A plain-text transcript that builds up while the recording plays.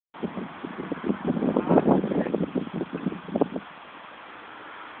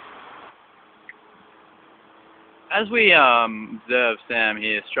As we observe Sam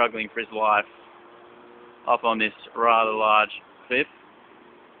here struggling for his life up on this rather large cliff,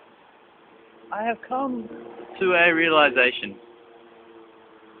 I have come to a realization,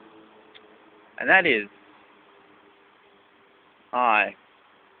 and that is, I,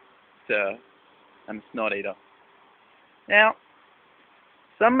 sir, am a snot eater. Now,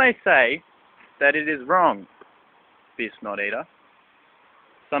 some may say that it is wrong to be a snot eater.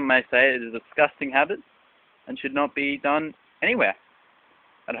 Some may say it is a disgusting habit and should not be done anywhere,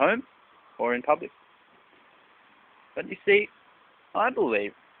 at home or in public. But you see, I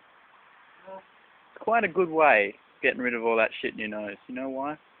believe it's quite a good way of getting rid of all that shit in your nose. You know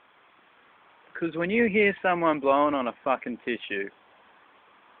why? Because when you hear someone blowing on a fucking tissue,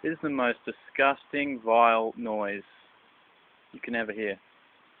 it is the most disgusting, vile noise you can ever hear.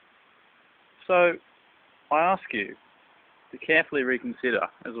 So, I ask you to carefully reconsider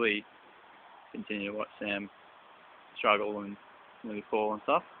as we continue to watch Sam struggle and nearly fall and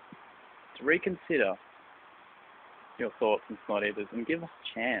stuff, to reconsider your thoughts and snot eaters and give us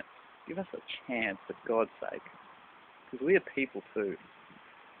a chance. Give us a chance, for God's sake. Because we are people too.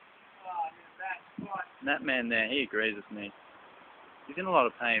 And that man there, he agrees with me. He's in a lot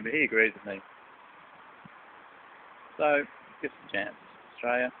of pain, but he agrees with me. So, give us a chance.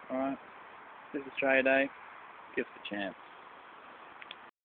 Australia, alright? This is Australia Day. Give us a chance.